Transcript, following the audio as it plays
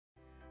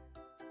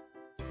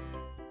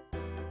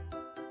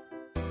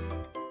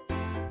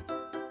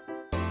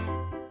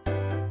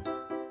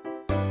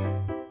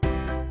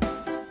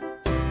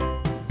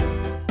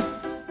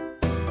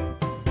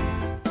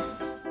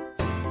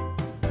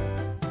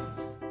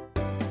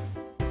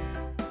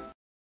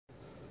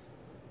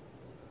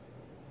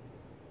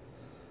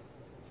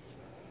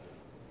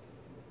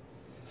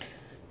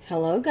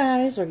Hello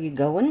guys, are you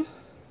going?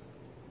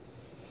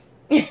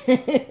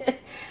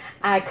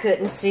 I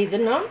couldn't see the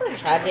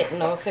numbers. I didn't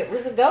know if it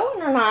was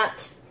going or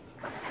not.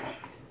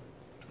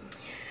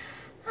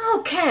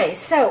 Okay,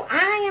 so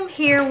I am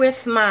here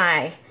with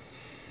my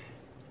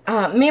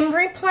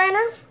memory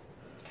planner.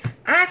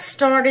 I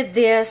started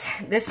this.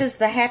 This is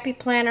the Happy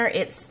Planner.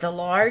 It's the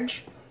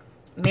large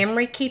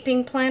memory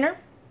keeping planner.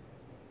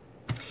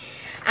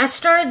 I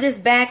started this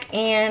back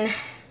in,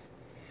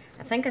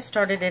 I think I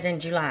started it in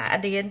July. I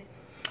did.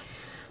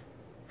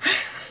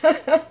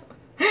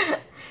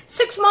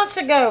 6 months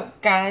ago,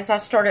 guys. I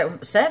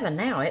started 7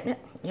 now, isn't it?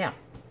 Yeah.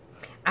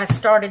 I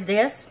started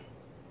this.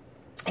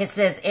 It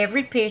says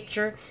every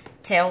picture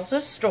tells a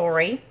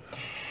story.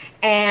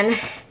 And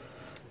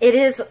it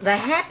is the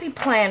Happy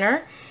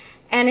Planner.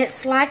 And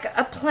it's like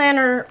a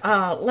planner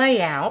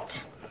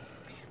layout.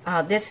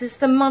 This is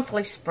the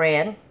monthly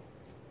spread.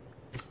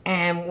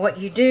 And what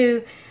you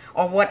do,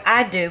 or what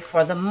I do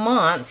for the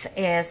month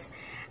is,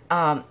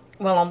 well,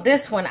 on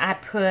this one I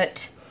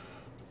put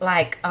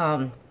like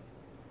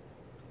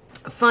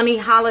funny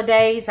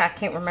holidays. I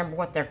can't remember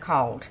what they're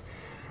called.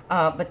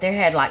 But they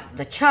had like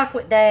the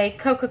chocolate day,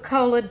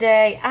 Coca-Cola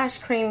day, ice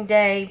cream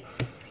day,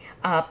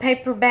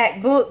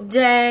 paperback book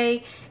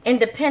day,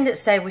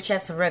 Independence Day, which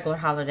that's a regular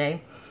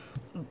holiday,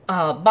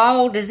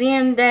 Bald is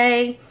In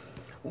Day,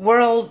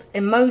 World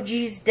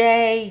Emojis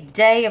Day,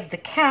 Day of the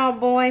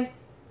Cowboy.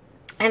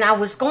 And I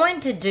was going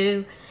to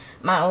do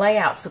my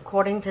layouts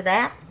according to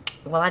that.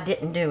 Well, I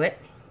didn't do it.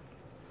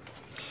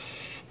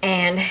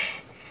 And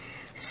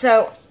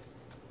so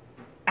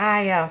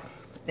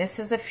this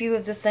is a few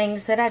of the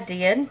things that I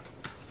did.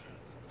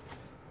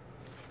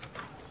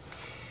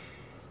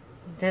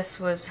 This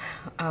was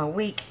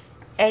week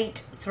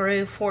 8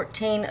 through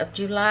 14 of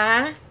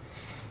July.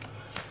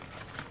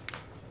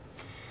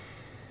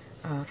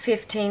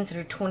 15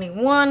 through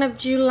 21 of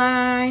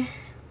July.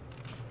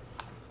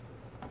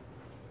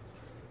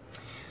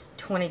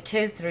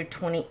 22 through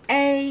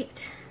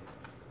 28.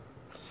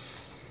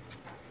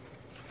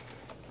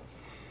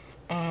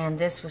 And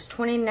this was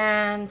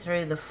 29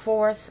 through the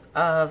 4th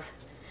of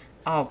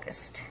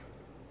August.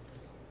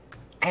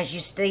 As you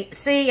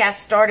see, I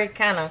started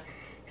kind of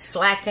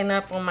slacking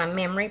up on my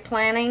memory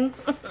planning.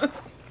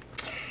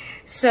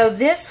 So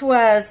this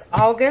was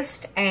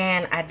August,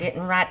 and I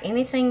didn't write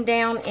anything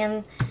down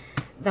in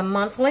the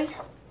monthly.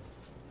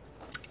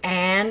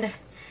 And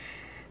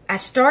I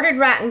started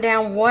writing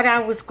down what I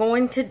was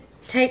going to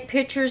take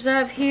pictures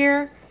of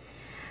here.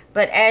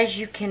 But as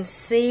you can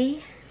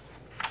see,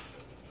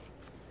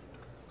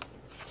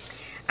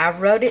 I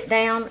wrote it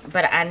down,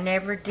 but I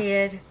never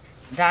did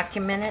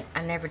document it.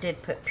 I never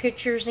did put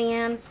pictures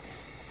in.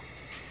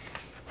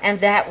 And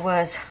that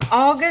was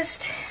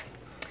August.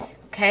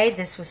 Okay,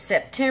 this was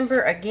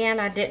September. Again,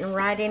 I didn't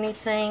write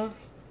anything.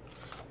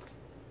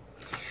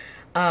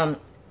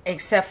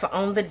 Except for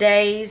on the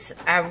days,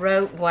 I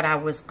wrote what I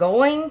was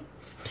going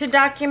to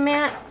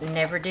document.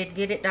 Never did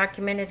get it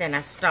documented, and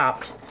I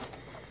stopped.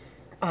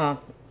 I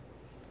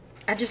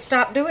just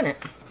stopped doing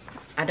it.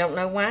 I don't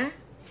know why.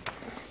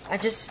 I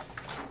just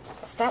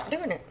stopped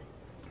doing it.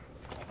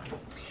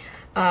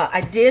 I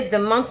did the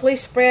monthly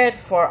spread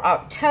for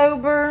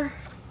October.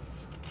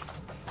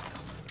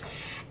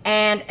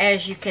 And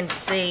as you can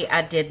see,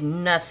 I did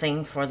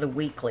nothing for the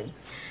weekly.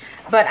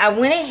 But I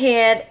went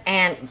ahead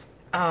and,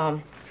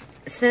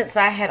 since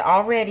I had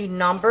already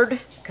numbered,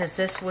 because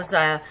this was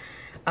a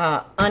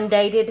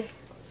undated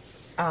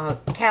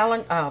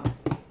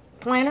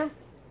planner.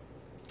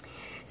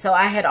 So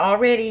I had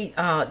already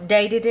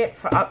dated it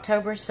for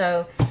October,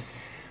 so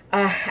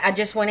I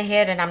just went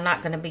ahead, and I'm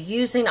not going to be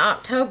using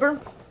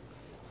October.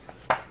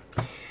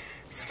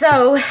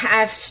 So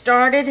I've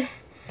started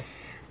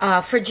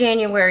for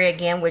January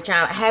again, which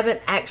I haven't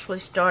actually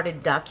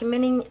started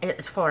documenting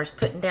as far as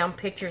putting down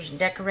pictures and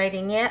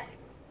decorating yet.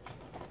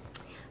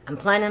 I'm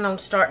planning on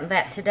starting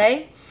that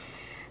today.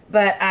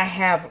 But I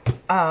have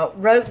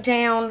wrote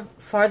down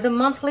for the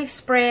monthly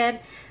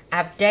spread.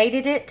 I've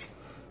dated it,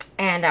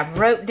 and I've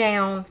wrote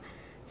down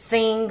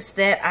things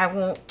that I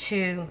want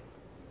to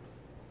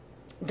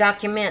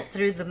document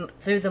through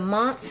the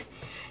month.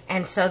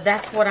 And so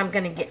that's what I'm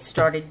going to get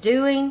started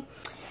doing,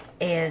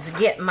 is I'm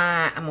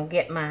going to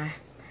get my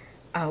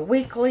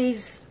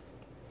weeklies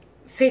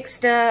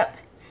fixed up,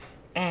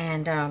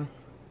 and I'm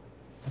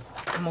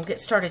going to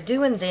get started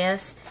doing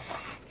this,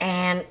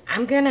 and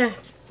I'm going to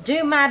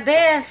do my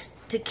best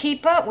to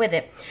keep up with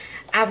it.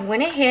 I've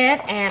went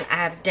ahead and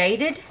I've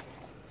dated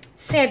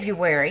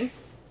February,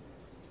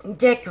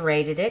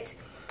 decorated it,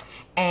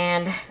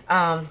 and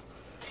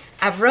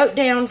I've wrote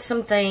down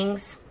some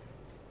things.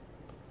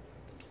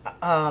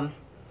 Let's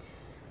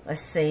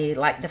see,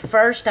 like the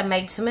first, I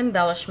made some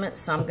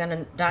embellishments, so I'm going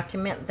to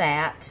document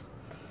that.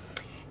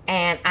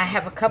 And I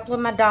have a couple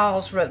of my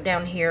dolls wrote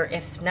down here.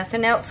 If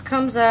nothing else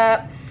comes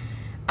up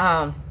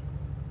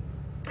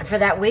for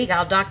that week,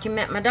 I'll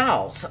document my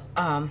dolls.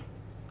 But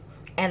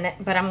I'm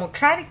going to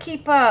try to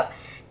keep up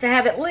to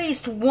have at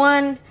least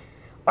 1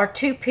 or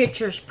 2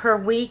 pictures per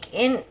week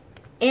in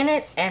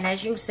it. And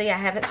as you can see, I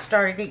haven't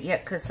started it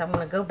yet because I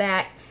want to go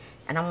back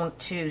and I want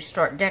to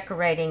start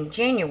decorating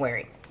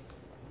January.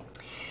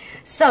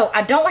 So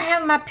I don't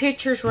have my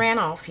pictures ran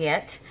off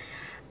yet,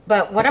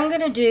 but what I'm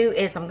going to do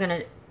is I'm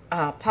going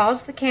to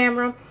pause the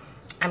camera.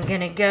 I'm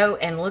going to go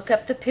and look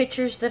up the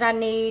pictures that I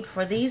need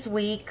for these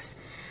weeks,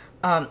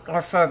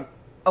 or for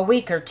a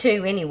week or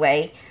two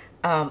anyway,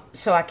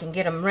 so I can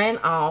get them ran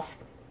off.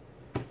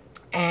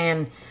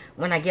 And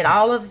when I get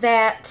all of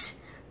that,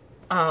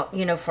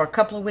 you know, for a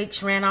couple of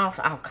weeks ran off,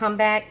 I'll come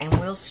back and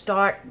we'll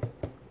start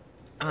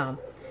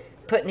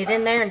putting it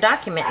in there and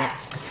documenting it.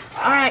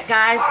 All right,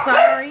 guys,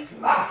 sorry.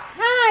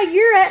 Hi,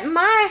 you're at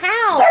my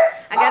house.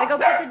 I got to go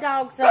put the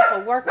dogs up.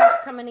 A worker's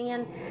coming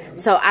in.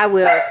 So I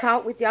will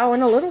talk with y'all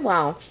in a little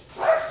while.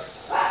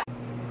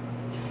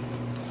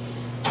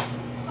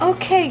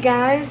 Okay,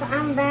 guys,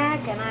 I'm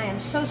back, and I am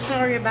so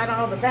sorry about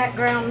all the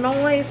background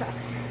noise.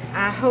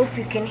 I hope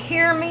you can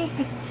hear me.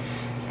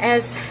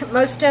 As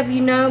most of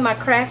you know, my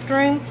craft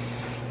room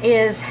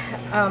is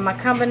my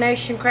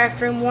combination craft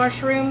room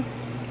washroom.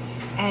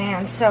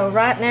 And so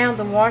right now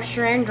the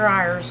washer and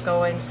dryer is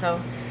going, so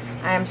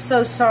I am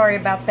so sorry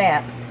about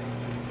that.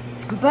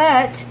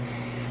 But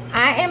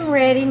I am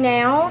ready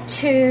now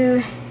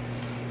to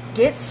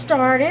get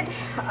started.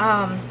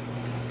 I've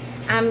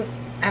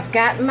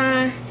got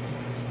my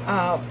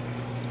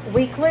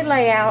weekly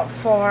layout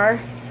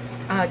for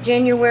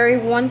January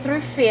 1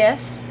 through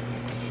 5th,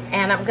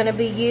 and I'm going to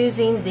be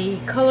using the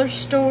Color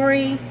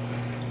Story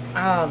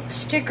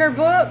sticker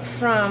book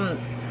from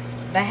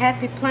the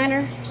Happy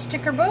Planner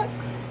sticker book.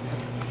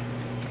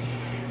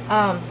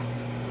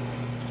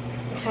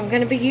 So I'm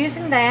going to be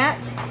using that.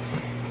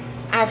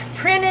 I've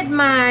printed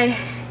my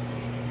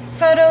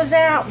photos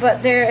out,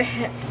 but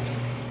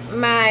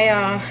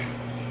my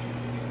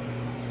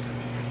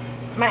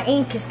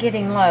ink is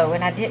getting low,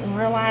 and I didn't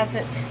realize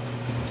it.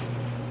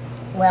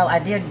 Well, I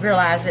did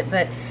realize it,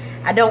 but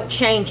I don't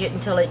change it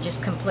until it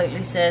just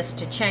completely says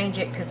to change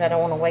it, because I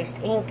don't want to waste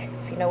ink,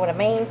 if you know what I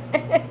mean.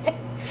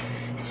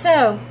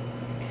 So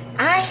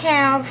I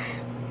have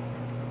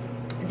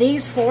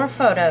these 4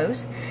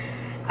 photos.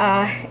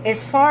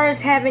 As far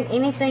as having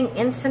anything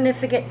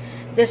insignificant,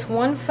 this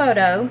one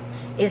photo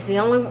is the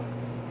only,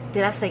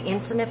 did I say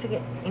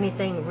insignificant?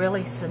 Anything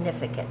really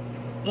significant.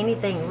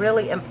 Anything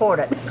really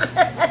important.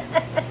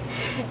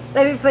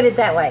 Let me put it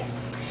that way.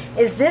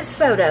 Is this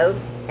photo,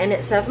 and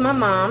it's of my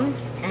mom,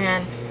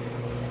 and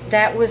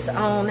that was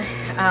on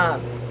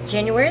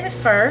January the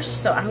 1st,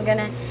 so I'm going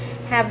to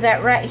have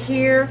that right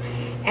here.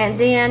 And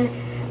then,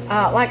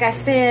 like I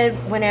said,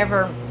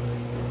 whenever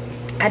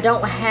I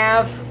don't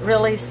have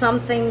really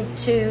something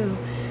to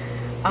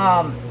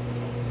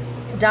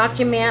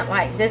document,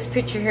 like this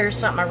picture here is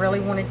something I really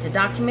wanted to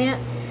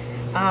document,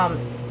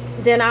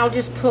 then I'll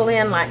just pull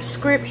in like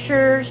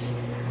scriptures.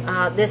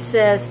 This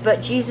says,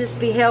 "But Jesus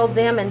beheld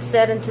them and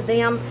said unto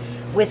them,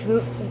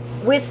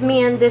 with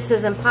men this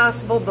is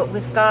impossible, but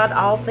with God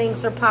all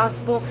things are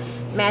possible."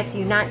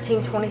 Matthew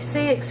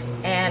 19:26.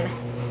 And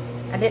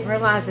I didn't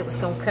realize it was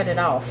going to cut it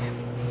off,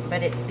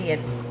 but it did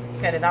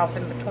cut it off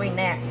in between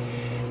that.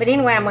 But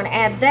anyway, I'm going to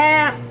add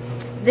that.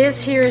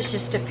 This here is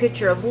just a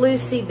picture of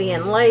Lucy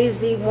being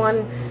lazy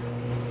one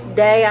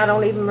day. I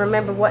don't even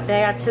remember what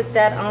day I took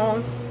that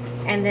on.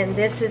 And then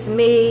this is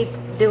me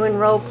doing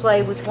role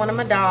play with one of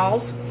my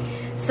dolls.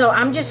 So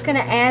I'm just going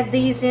to add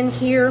these in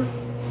here.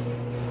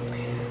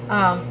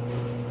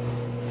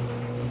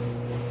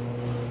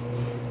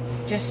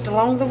 Just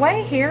along the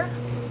way here.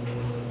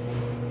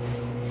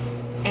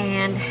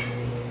 And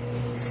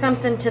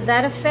something to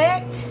that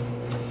effect.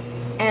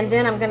 And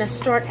then I'm going to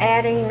start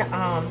adding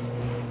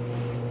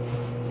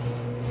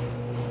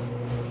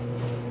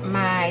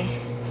my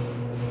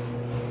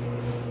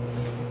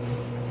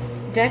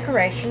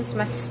decorations,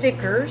 my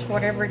stickers,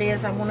 whatever it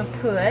is I want to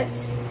put.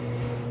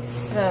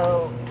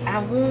 So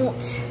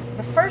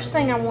the first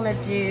thing I want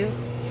to do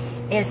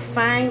is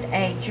find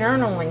a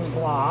journaling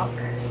block.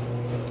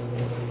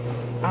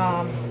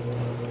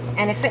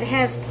 And if it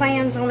has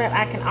plans on it,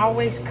 I can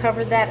always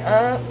cover that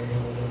up.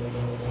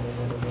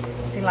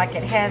 See, like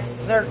it has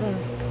certain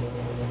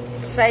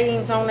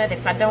sayings on it.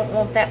 If I don't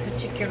want that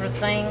particular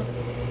thing,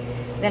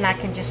 then I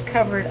can just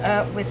cover it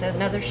up with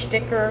another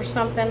sticker or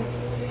something.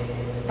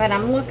 But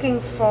I'm looking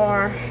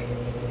for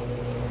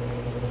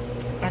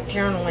a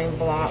journaling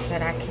block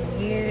that I can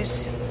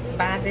use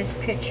by this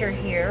picture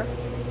here.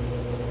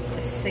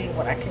 Let's see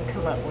what I can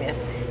come up with.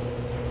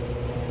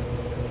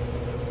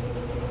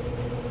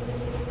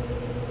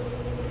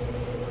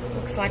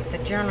 Looks like the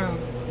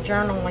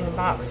journaling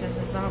boxes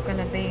is all going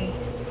to be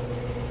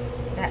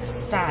that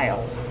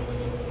style,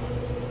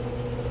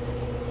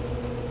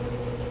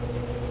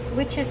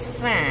 which is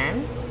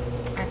fine.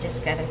 I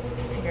just got to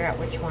figure out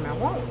which one I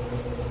want.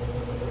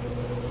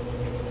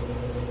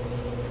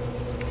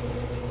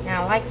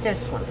 Now I like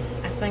this one.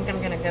 I think I'm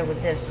going to go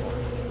with this one.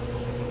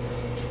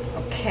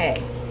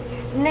 Okay.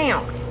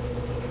 Now,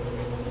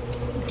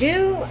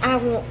 do I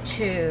want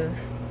to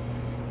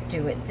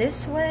do it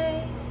this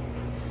way?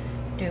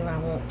 Do I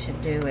want to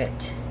do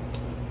it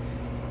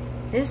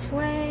this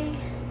way?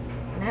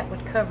 That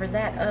would cover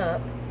that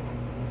up.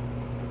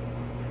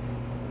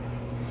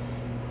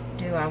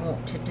 do I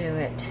want to do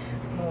it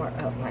more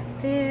up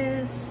like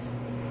this?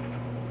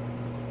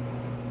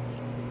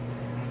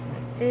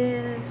 Like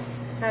this?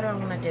 How do I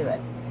want to do it?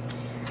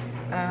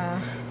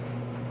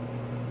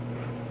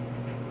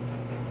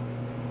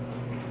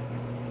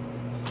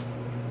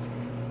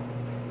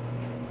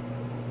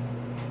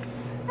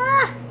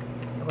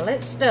 Well,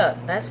 it's stuck.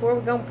 That's where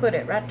we're going to put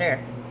it, right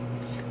there.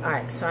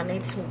 Alright, so I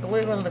need some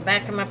glue on the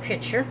back of my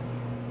picture.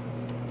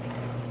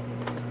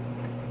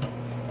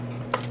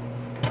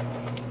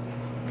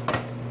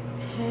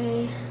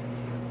 Okay.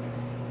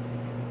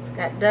 It's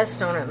got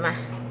dust on it. My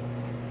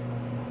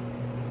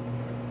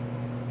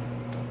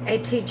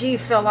ATG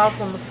fell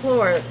off on the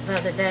floor the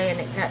other day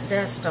and it got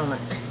dust on it.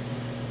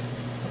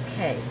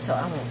 Okay, so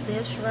I want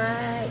this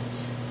right.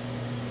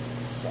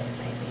 So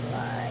maybe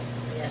like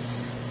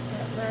this.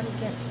 Right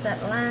against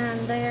that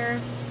line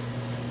there.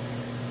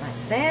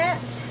 Like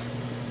that.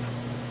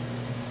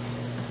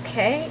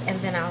 Okay, and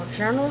then I'll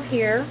journal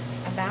here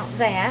about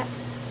that.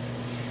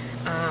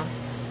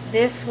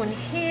 This one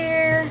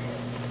here,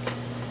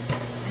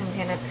 I'm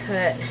going to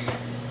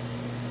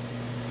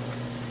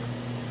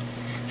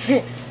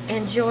put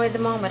enjoy the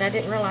moment. I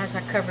didn't realize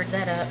I covered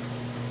that up.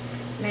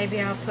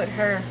 Maybe I'll put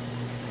her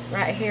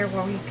right here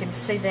where you can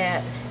see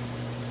that.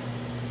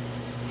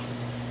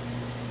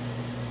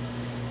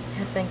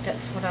 I think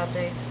that's what I'll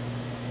do.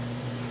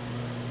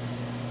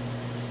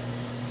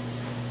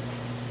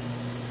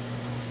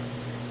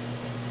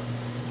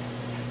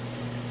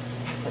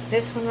 Put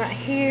this one right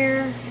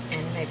here,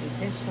 and maybe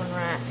this one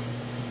right.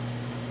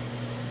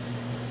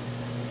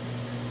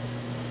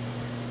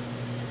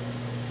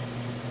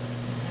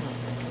 I don't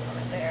think I want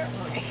it there. I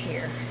want it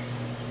here.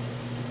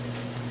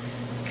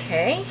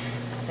 Okay, I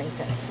think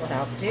that's what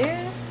I'll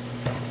do.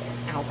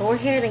 I'll go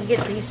ahead and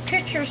get these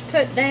pictures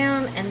put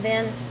down, and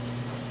then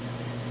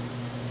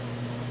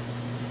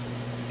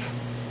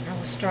I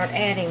will start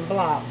adding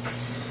blocks.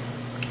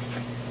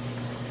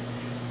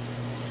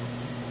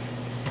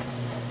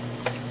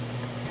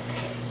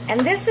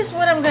 And this is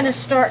what I'm going to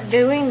start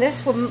doing.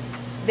 This will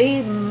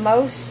be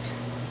most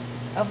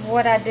of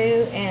what I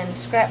do in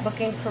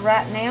scrapbooking for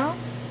right now.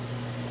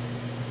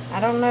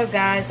 I don't know,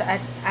 guys. I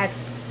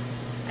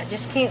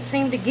just can't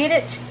seem to get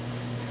it.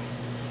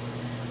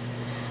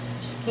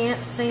 Just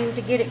can't seem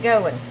to get it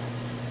going.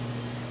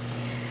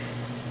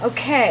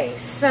 Okay,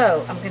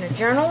 so I'm going to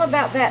journal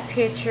about that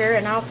picture,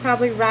 and I'll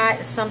probably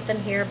write something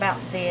here about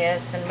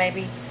this, and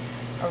maybe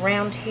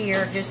around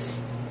here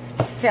just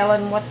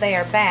telling what they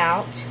are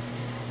about.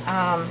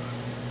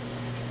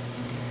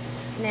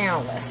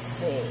 Now let's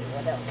see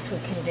what else we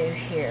can do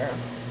here.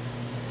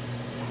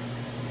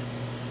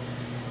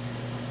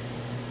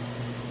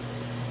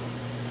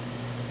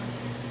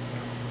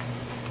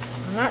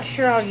 I'm not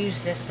sure I'll use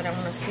this, but I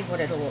want to see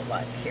what it'll look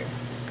like here.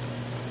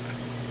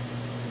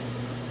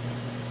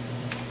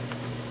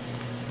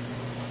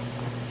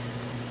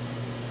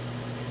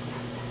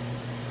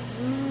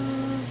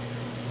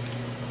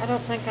 I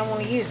don't think I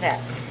want to use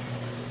that.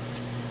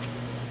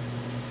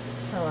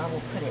 So I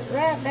will put it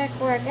right back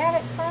where I got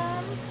it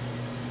from.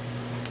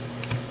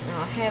 And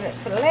I'll have it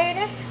for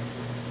later.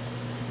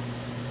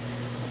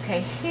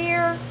 Okay,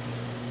 here.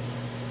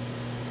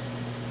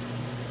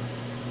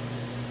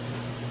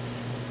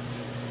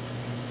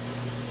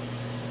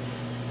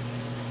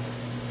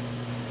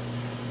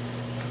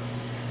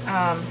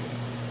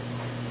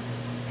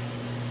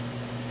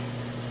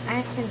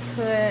 I can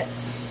put,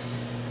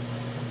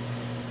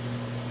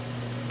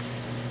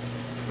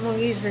 I'm going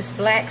to use this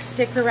black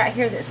sticker right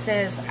here that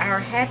says Our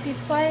Happy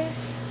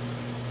Place.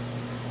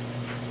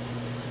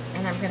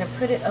 And I'm going to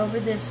put it over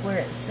this where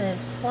it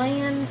says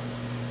Plan.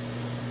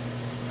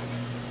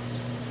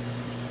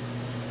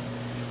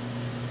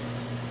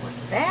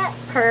 Like that.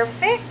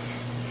 Perfect.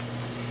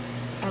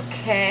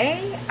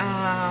 Okay.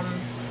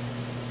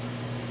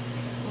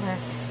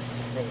 Let's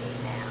see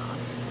now.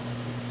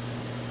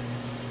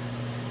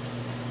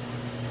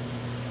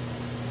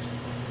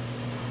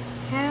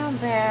 How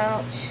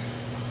about, I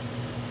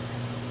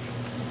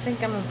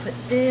think I'm going to put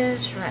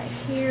this right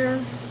here.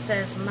 It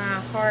says My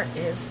Heart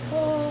is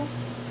Full.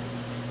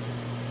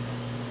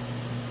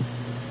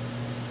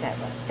 That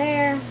right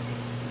there.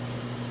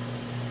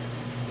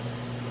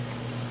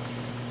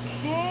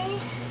 Okay.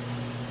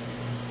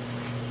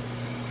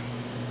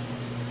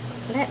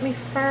 Let me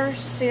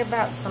first see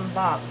about some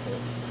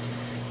boxes.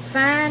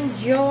 Find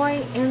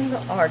joy in the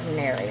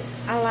ordinary.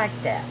 I like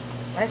that.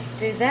 Let's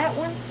do that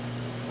one.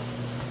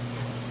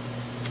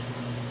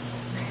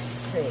 Let's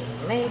see.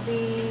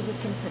 Maybe we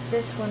can put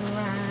this one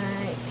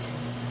right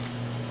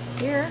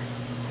here.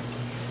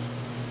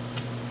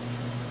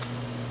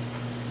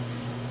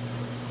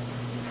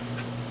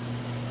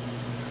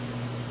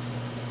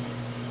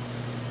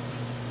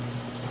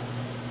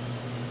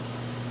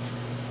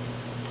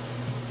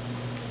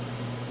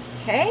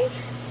 Okay.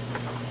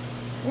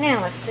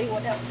 Now let's see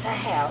what else I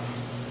have.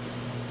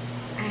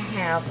 I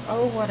have,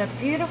 oh, what a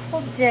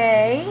beautiful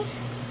day.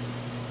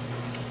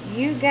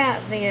 You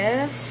got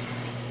this.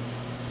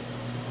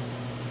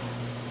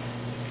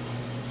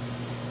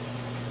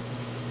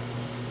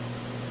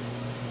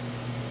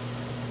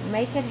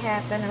 Make it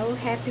happen. Oh,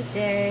 happy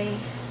day.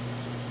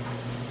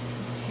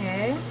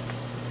 Okay.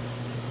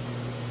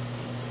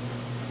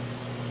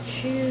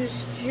 Choose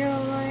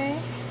joy.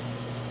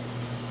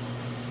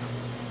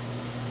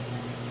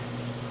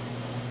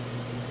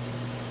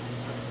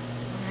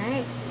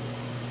 Alright.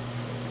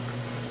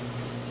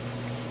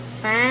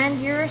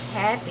 Find your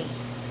happy.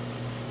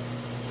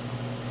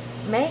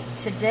 Make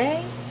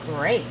today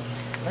great.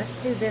 Let's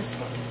do this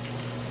one.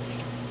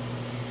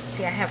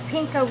 See, I have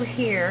pink over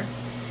here.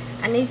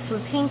 I need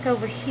some pink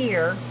over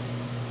here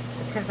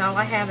because all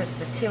I have is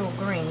the teal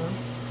green.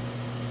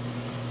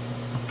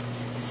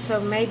 So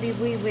maybe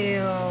we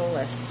will,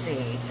 let's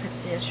see,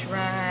 put this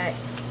right.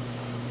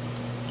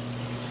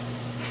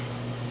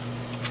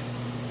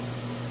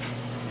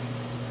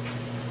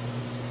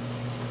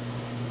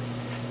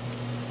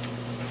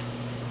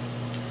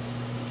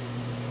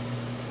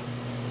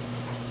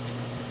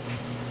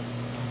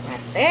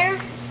 Right there.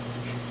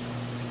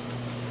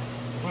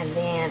 And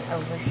then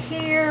over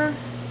here,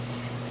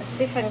 let's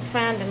see if I can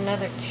find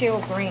another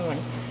teal green one.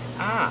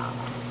 Ah.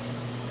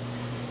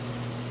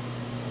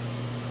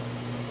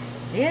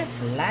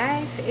 This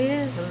life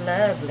is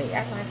lovely.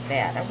 I like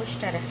that. I wish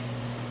I'd have...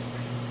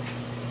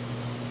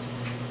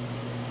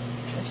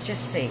 Let's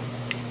just see.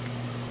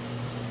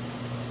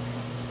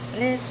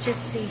 Let's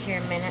just see here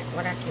a minute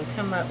what I can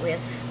come up with.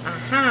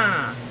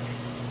 Aha!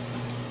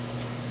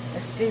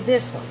 Let's do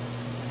this one.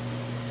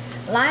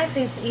 Life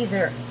is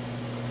either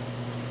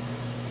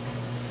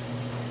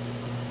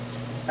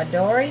a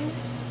daring,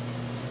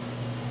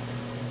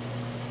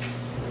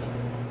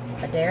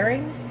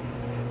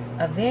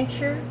 a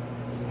venture,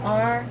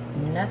 or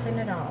nothing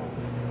at all.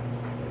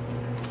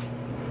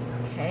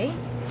 Okay.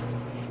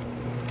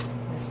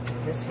 Let's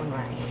put this one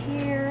right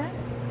here.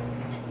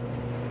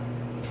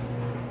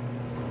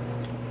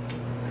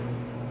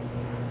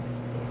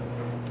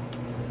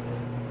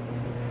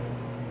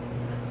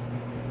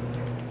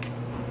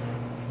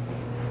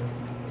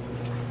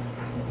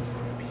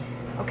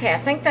 Okay, I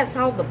think that's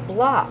all the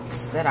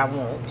blocks that I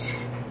want.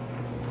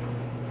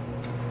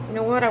 You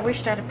know what? I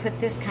wished I'd have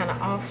put this kind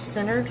of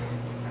off-centered.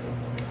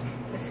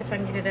 Let's see if I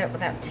can get it up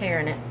without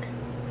tearing it.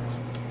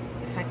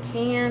 If I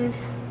can,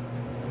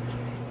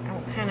 I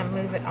will kind of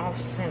move it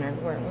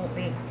off-centered where it won't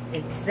be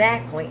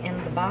exactly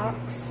in the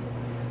box.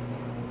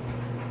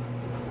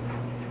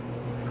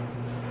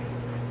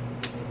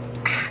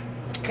 Ah,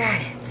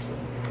 got it.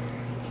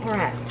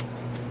 Alright.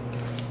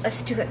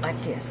 Let's do it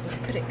like this. Let's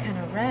put it kind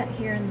of right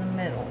here in the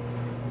middle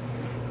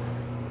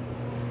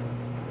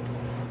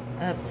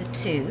of the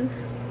two.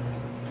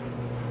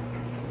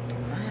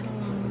 Right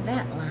along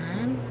that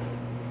line.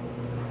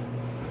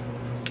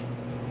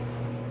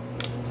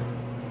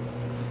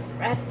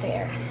 Right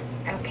there.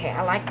 Okay,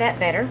 I like that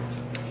better.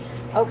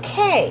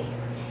 Okay,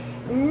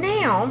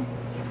 now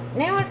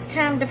it's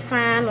time to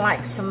find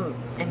like some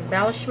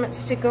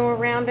embellishments to go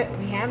around it.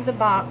 We have the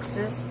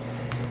boxes.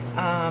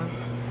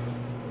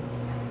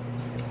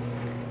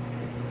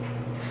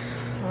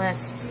 Let's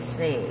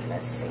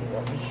see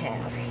what we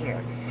have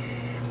here.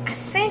 I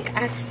think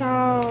I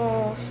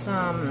saw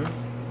some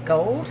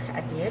gold.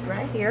 I did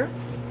right here.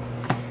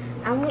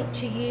 I want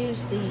to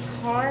use these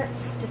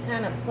hearts to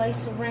kind of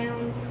place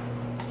around.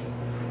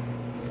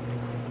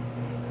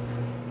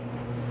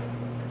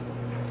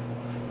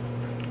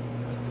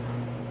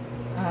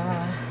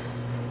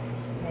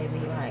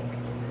 Maybe like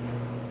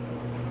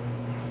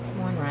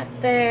one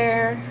right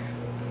there.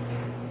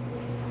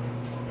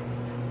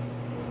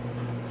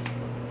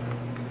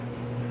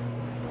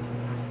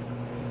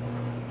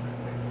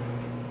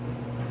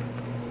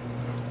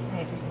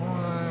 Maybe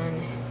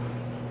one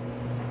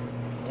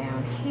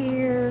down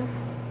here.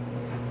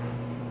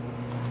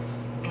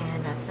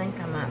 And I think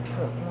I might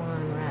put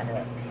one right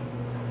up.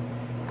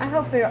 I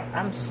hope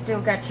I'm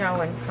still got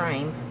y'all in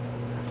frame.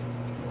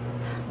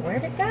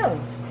 Where'd it go?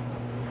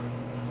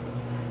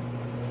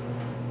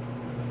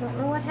 Don't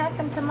know what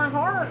happened to my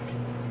heart.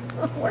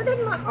 Where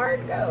did my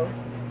heart go?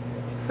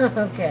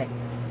 Okay.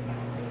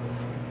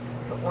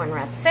 Put one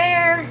right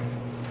there.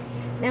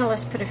 Now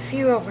let's put a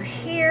few over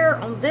here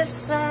on this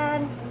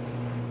side.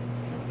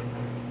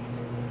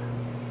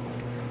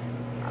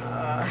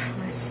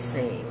 Let's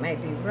see.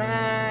 Maybe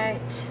right.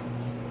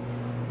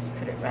 Let's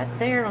put it right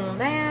there on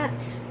that.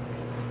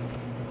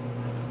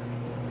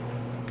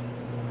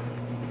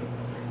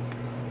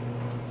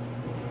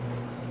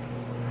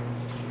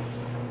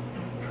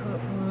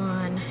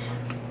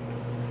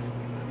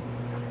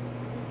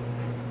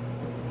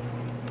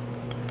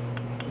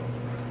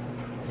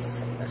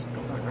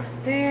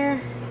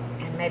 There,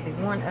 and maybe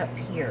one up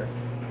here.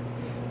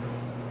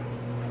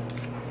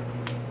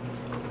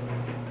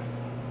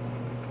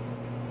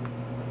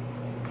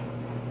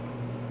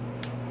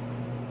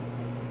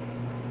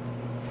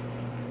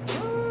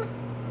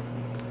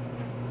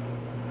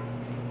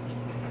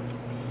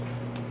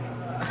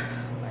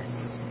 Let's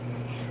see.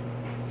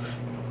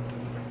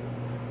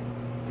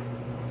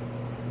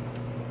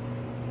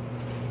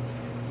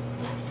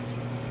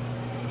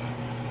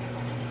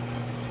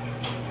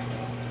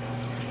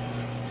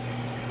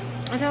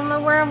 I don't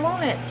know where I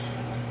want it.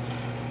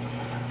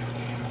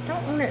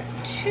 don't want it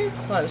too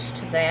close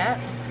to that.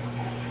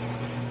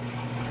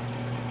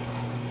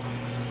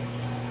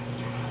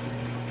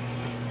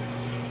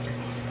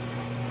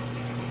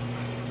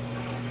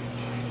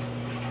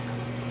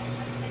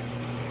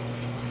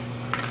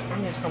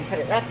 I'm just going to put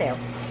it right there.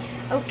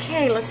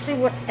 Okay, let's see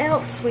what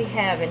else we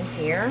have in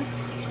here.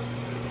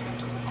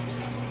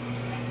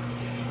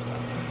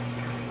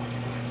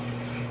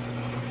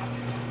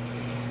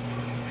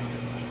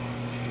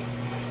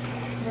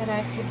 That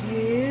I could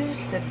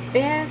use the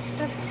best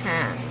of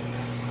times.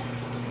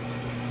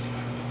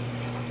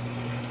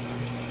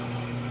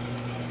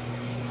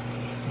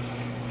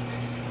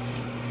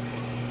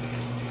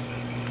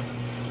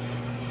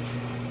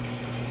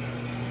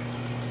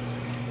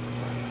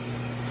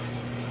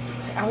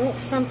 So I want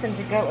something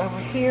to go over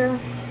here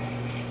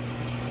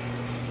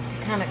to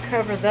kind of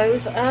cover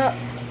those up.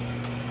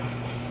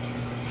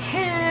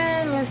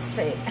 And let's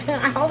see.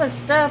 All this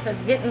stuff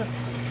is getting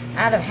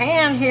out of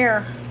hand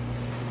here.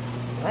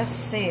 Let's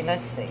see.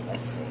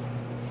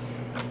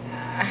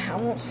 I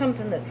want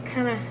something that's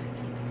kind of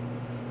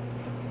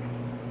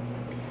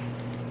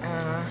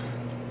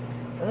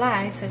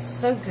life is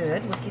so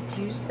good. We could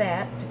use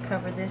that to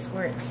cover this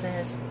where it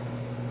says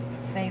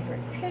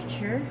favorite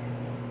picture.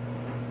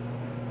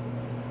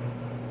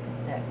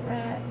 Put that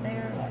right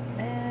there like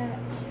that.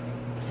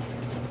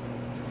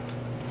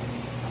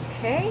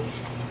 Okay.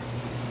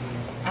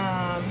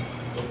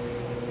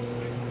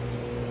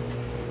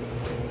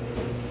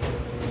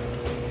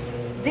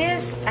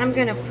 This I'm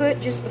going to put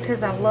just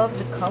because I love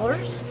the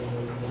colors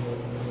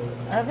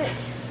of it.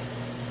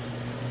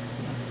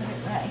 Put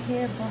it right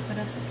here, bump it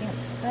up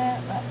against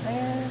that right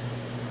there.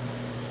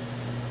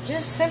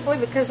 Just simply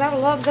because I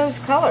love those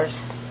colors.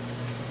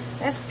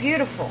 That's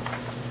beautiful.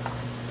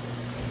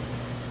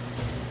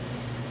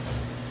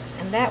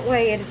 And that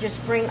way it'll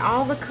just bring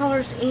all the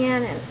colors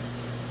in, and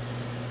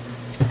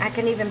I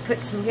can even put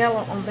some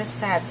yellow on this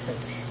side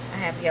since I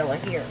have yellow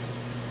here.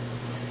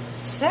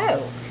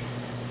 So,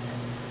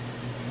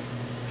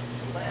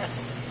 let's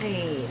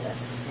see.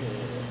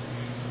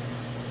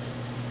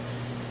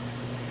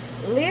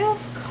 Live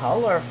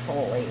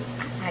colorfully.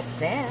 I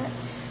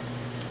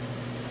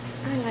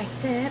like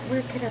that.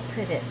 Where could I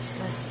put it?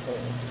 Let's see.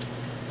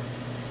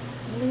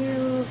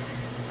 Live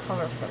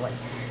colorfully.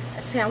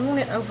 Let's see, I want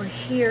it over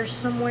here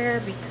somewhere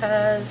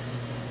because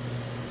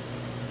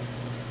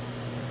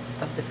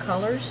of the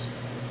colors.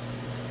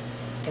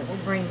 It will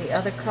bring the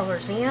other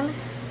colors in.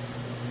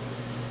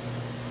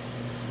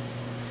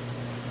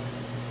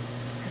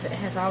 It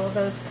has all of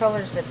those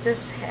colors that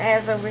this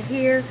has over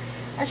here.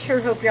 I sure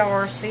hope y'all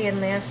are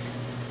seeing this.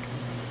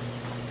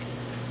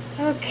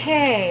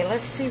 Okay,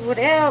 let's see what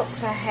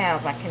else I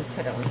have I can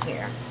put on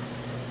here.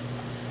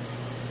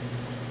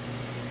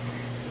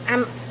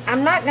 I'm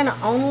not going to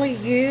only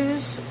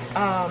use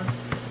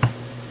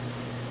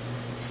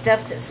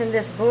stuff that's in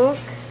this book.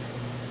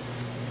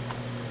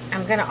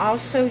 I'm going to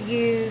also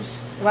use,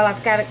 well,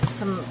 I've got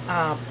some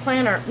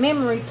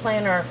memory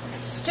planner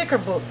sticker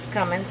books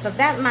coming, so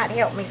that might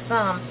help me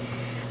some.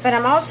 But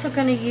I'm also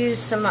going to use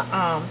some,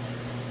 what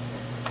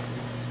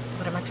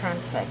am I trying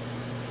to say?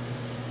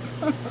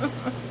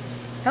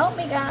 Help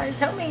me, guys.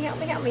 Help me.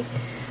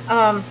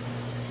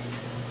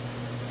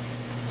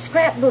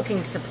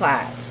 Scrapbooking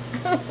supplies.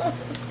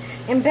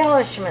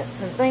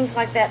 Embellishments and things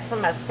like that for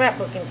my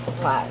scrapbooking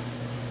supplies.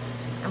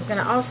 I'm going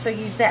to also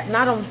use that,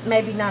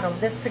 maybe not on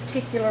this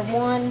particular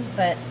one,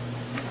 but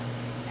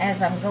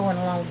as I'm going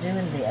along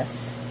doing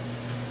this,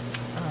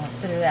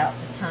 throughout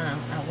the time,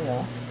 I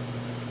will.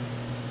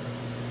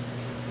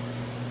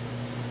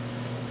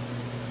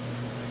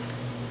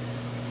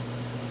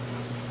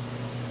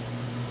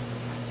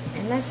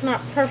 And that's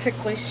not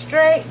perfectly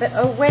straight, but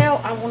oh well,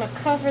 I want to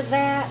cover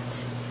that.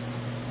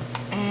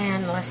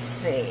 And let's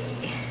see.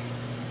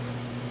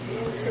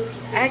 So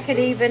I could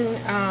even,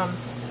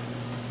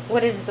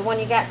 what is it, the one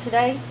you got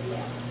today?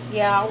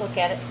 Yeah, I'll look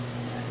at it.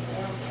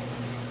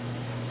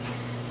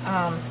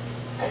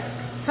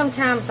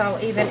 Sometimes I'll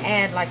even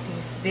add like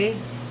these big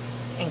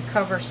and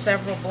cover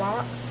several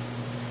blocks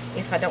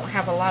if I don't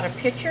have a lot of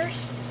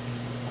pictures.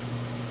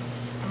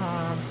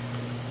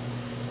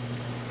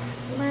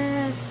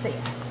 Let's see.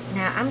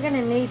 Now I'm going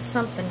to need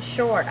something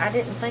short. I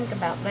didn't think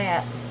about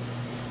that.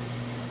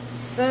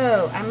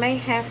 So I may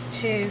have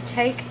to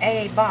take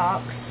a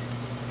box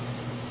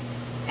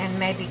and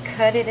maybe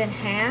cut it in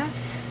half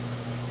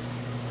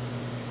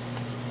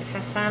if I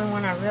find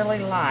one I really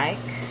like.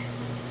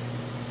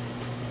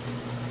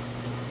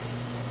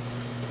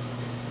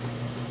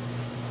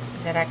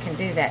 That I can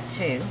do that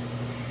too.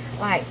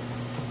 Like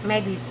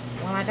maybe,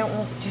 well, I don't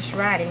want just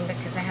writing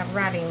because I have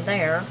writing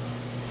there.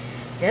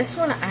 This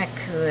one I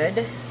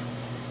could.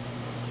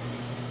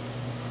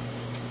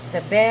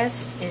 The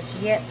best is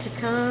yet to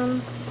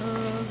come.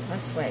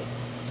 Let's wait.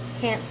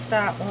 Can't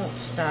stop, won't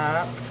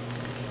stop.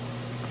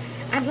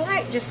 I'd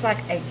like just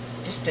a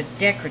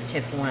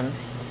decorative one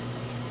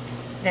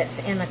that's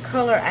in the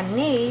color I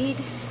need.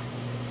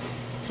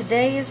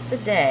 Today is the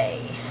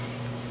day.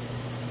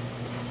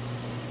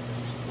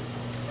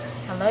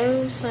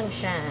 Hello,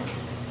 sunshine.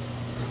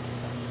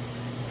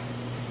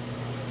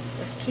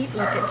 Just keep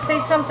looking. See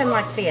something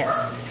like this.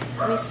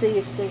 Let me see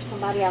if there's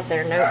somebody out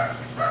there. Nope.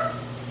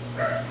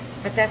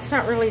 But that's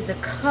not really the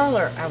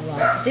color I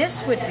want.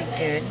 This would be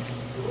good.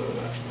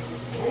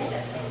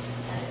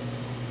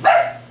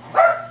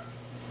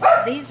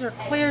 These are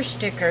clear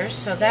stickers,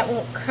 so that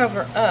won't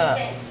cover up.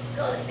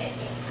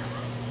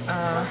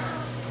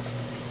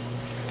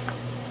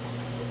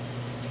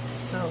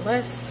 So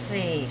let's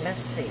see.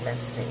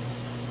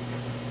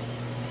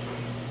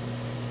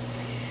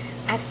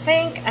 I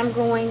think I'm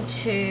going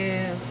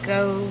to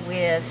go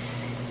with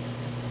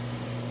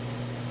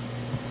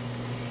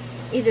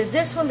either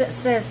this one that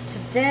says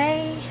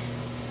today,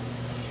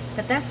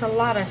 but that's a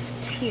lot of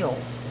teal.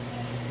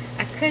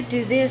 I could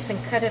do this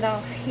and cut it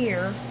off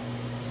here,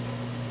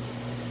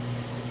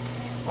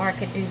 or I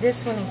could do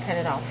this one and cut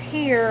it off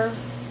here.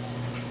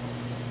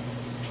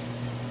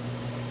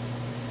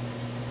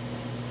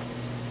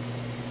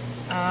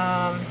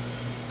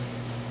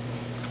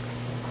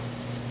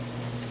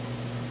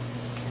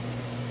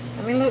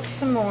 Let me look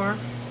some more.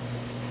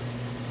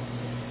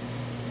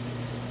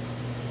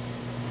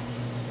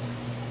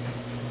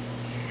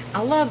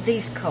 I love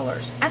these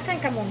colors. I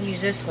think I'm going to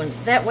use this one.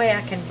 That way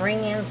I can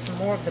bring in some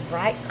more of the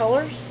bright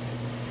colors.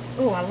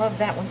 Ooh, I love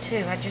that one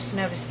too. I just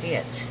noticed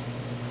it.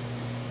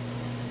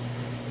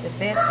 The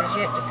best is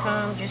yet to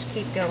come. Just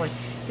keep going.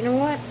 You know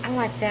what? I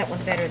like that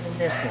one better than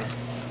this one.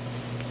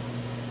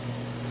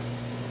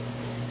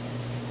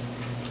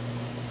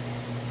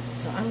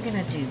 So I'm going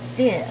to do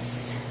this.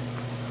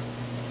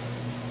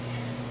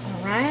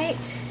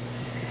 Alright.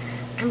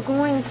 I'm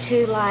going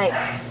to, like,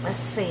 let's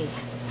see.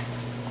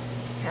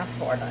 How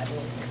far do I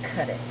need to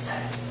cut it?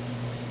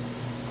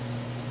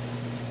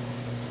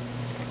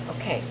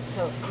 Okay,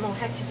 so I'm going to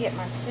have to get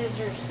my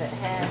scissors that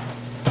has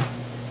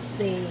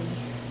the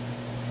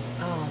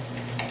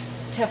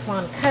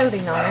Teflon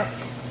coating on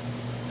it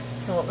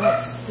so it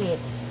won't stick.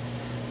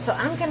 So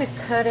I'm going to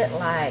cut it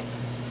like,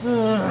 you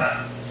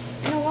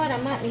know what? I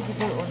might need to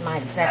do it with my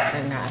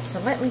X-Acto knife. So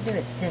let me do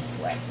it this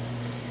way.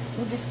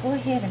 We'll just go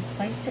ahead and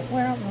place it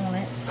where I want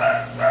it.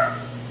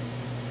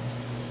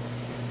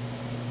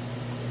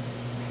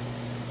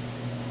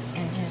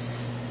 And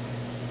just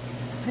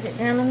put it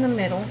down in the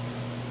middle.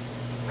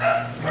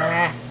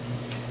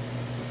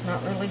 It's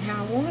not really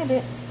how I wanted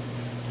it,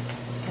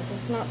 because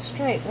it's not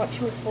straight.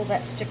 Watch me pull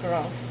that sticker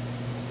off.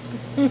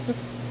 Okay,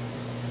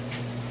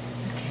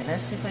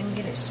 let's see if I can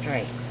get it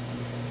straight.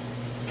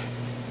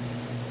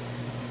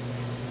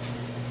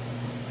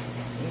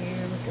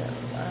 Here we go,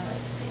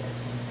 like this.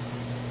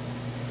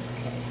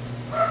 Okay.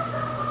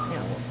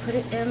 Now we'll put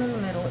it down in the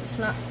middle. It's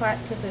not quite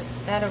to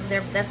that over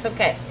there, but that's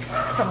okay.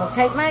 So I'm going to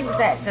take my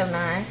X-Acto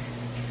knife,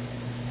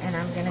 and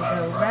I'm going to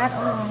go right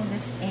along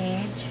this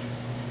edge.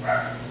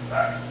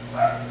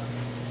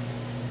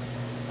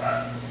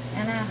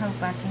 And I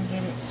hope I can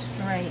get it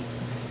straight.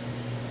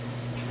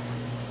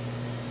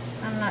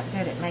 I'm not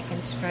good at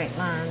making straight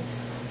lines.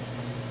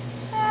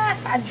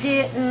 I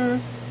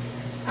didn't.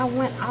 I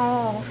went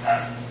off.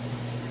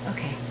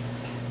 Okay.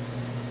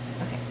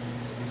 Okay.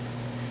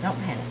 Don't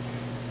panic.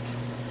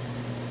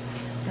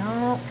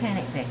 Don't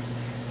panic, Becky.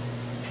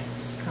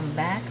 Just come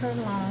back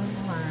along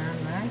the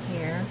line right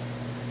here.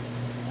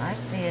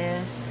 Like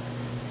this.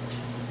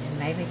 And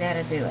maybe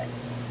that'll do it.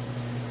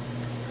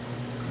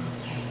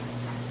 Okay.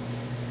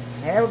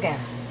 There we go.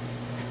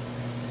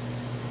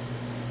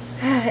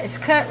 It's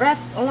cut right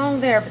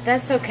along there, but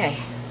that's okay.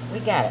 We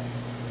got it.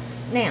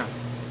 Now,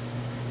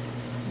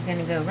 I'm going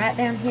to go right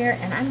down here,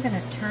 and I'm going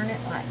to turn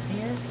it like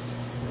this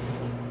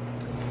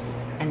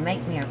and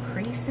make me a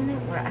crease in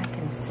it where I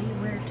can see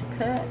where to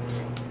cut.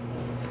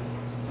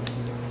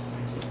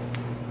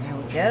 There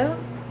we go.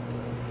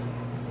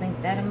 I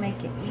think that'll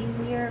make it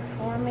easier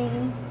for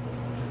me.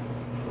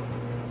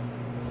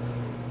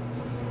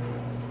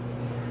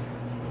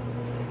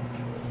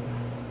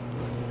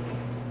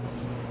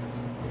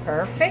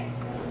 Perfect.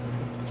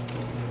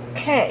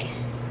 Okay.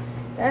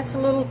 That's a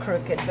little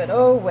crooked, but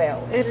oh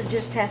well. It'll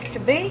just have to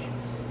be.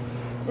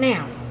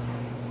 Now,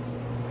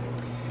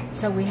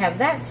 so we have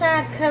that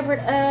side covered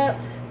up.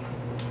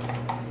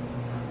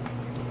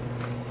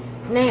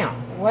 Now,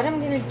 what I'm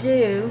going to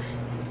do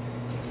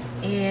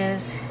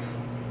is,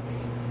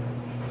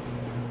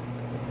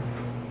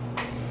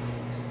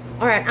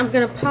 alright, I'm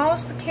going to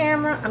pause the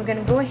camera. I'm going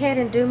to go ahead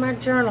and do my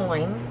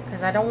journaling,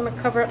 because I don't want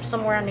to cover up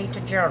somewhere I need to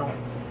journal.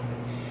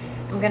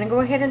 I'm going to go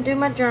ahead and do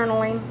my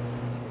journaling,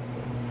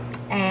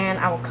 and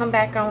I will come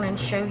back on and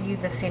show you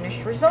the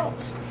finished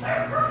results.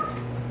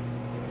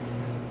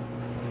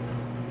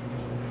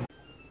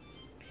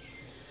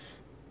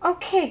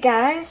 Okay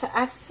guys,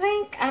 I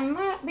think I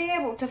might be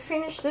able to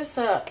finish this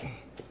up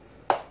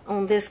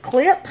on this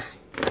clip.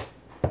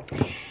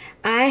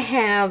 I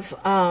have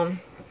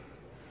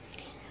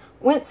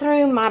went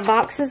through my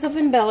boxes of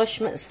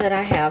embellishments that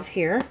I have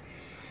here,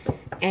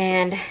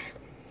 and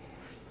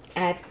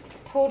I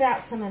pulled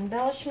out some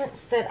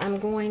embellishments that I'm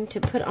going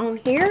to put on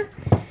here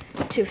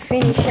to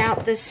finish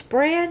out this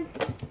spread.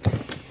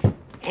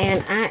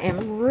 And I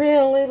am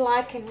really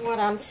liking what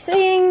I'm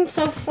seeing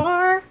so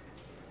far.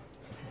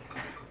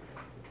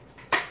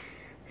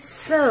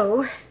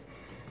 So,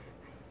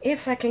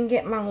 if I can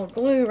get my little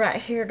glue right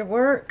here to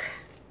work.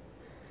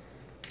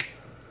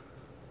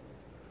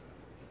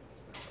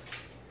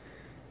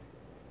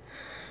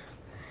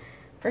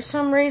 For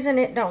some reason,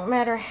 it don't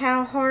matter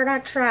how hard I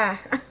try.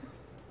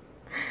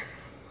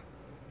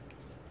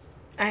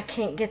 I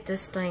can't get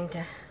this thing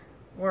to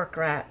work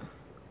right.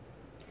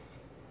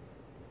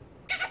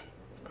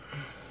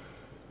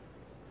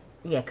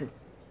 Yeah,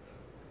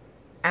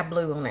 I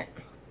blew on it.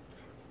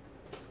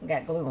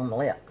 Got glue on my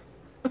lip.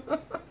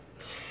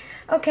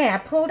 Okay, I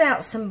pulled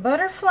out some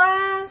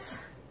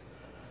butterflies.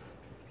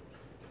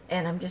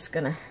 And I'm just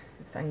gonna,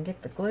 if I can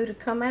get the glue to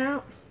come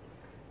out.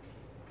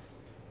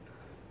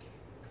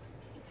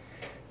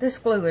 This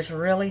glue is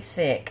really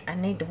thick. I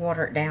need to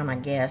water it down, I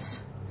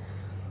guess.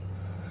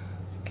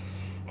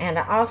 And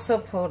I also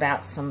pulled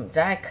out some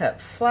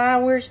die-cut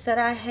flowers that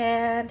I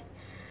had.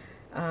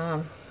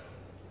 I'm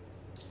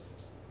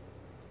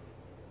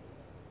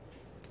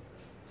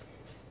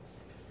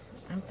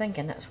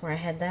thinking that's where I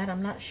had that.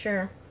 I'm not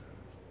sure.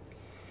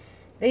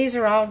 These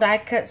are all die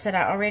cuts that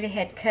I already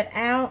had cut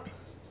out.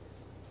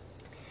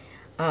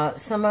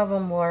 Some of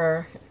them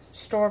were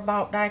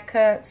store-bought die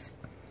cuts.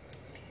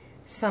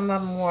 Some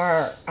of them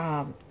were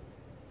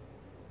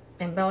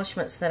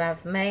embellishments that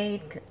I've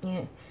made. You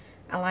know,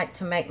 I like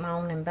to make my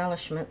own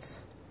embellishments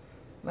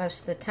most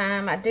of the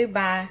time. I do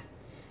buy,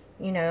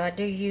 you know, I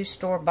do use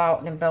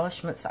store-bought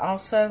embellishments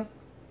also.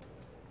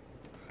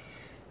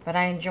 But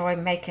I enjoy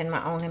making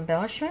my own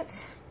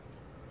embellishments.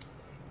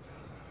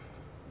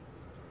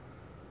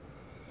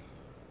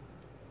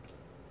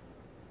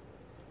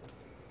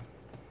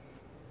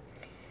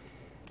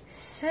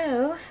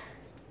 So,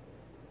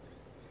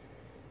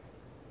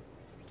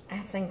 I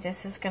think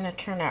this is going to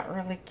turn out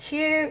really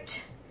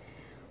cute.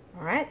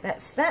 Alright,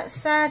 that's that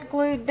side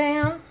glued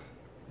down.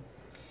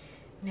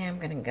 Now I'm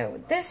going to go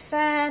with this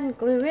side and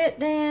glue it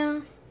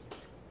down.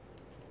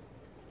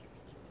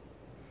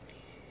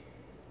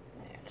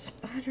 There's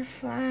a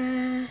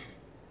butterfly.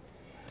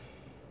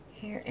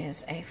 Here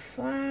is a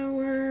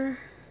flower.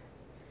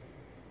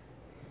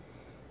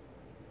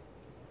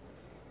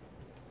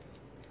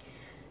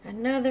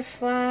 Another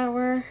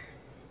flower.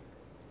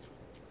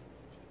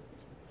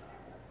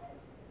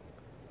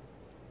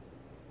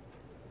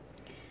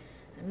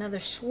 Another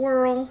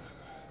swirl.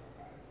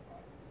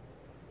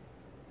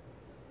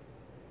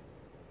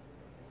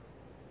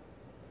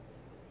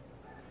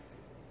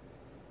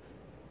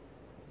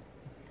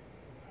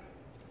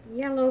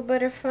 Yellow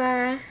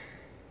butterfly.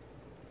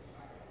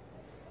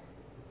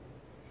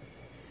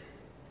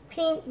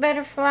 Pink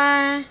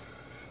butterfly.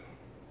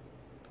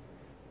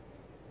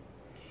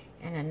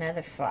 And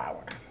another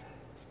flower.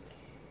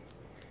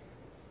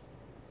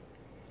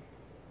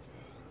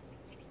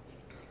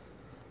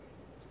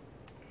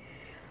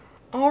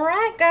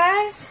 Alright,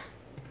 guys.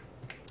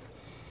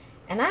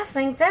 And I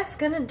think that's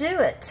going to do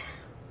it.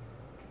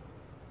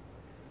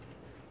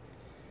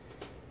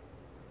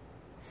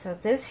 So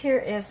this here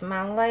is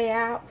my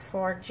layout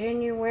for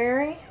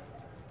January.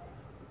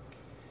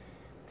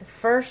 The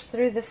 1st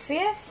through the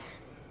 5th.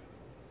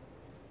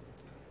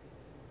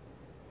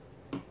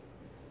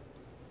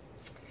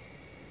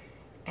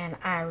 And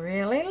I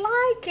really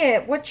like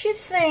it. What you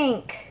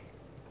think?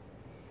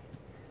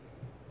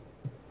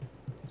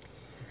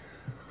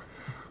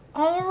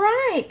 All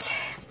right.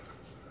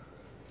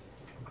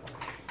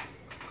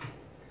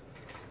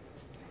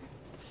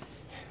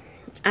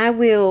 I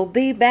will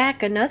be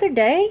back another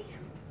day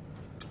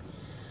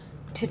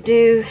to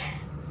do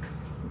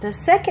the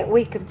 2nd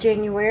week of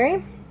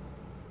January.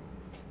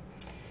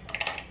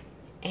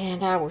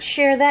 And I will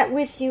share that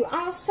with you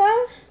also.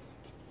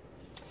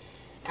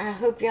 I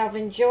hope y'all have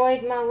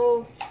enjoyed my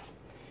little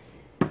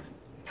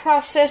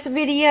process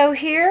video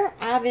here.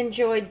 I've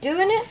enjoyed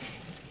doing it.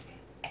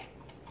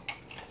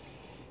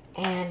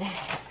 And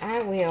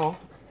I will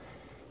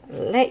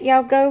let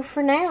y'all go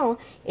for now.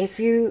 If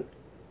you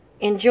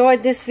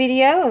enjoyed this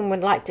video and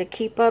would like to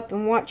keep up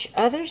and watch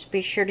others,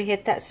 be sure to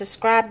hit that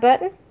subscribe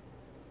button.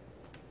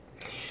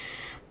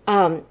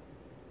 The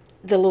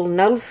little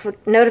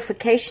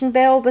notification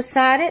bell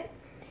beside it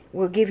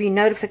will give you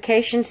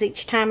notifications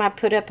each time I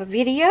put up a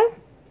video.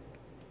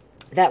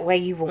 That way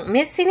you won't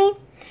miss any.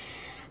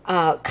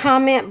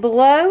 Comment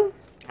below.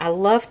 I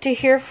love to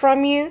hear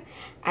from you.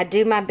 I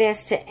do my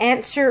best to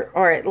answer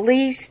or at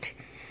least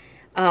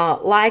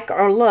like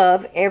or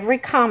love every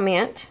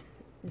comment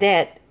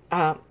that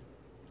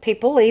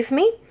people leave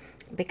me,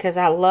 because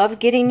I love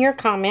getting your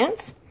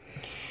comments.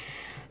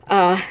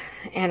 And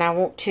I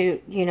want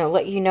to, you know,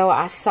 let you know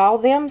I saw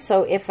them.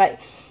 So if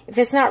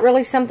it's not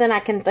really something I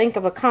can think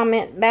of a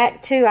comment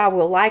back to, I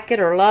will like it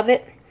or love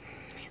it.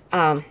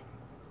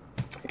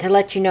 To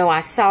let you know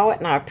I saw it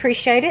and I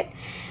appreciate it.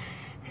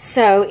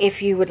 So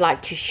if you would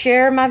like to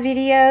share my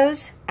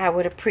videos, I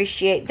would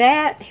appreciate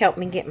that. Help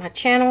me get my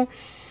channel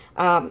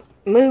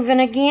moving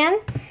again.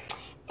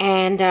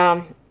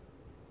 And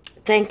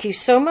thank you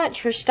so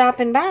much for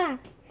stopping by.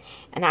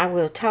 And I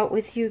will talk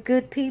with you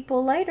good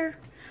people later.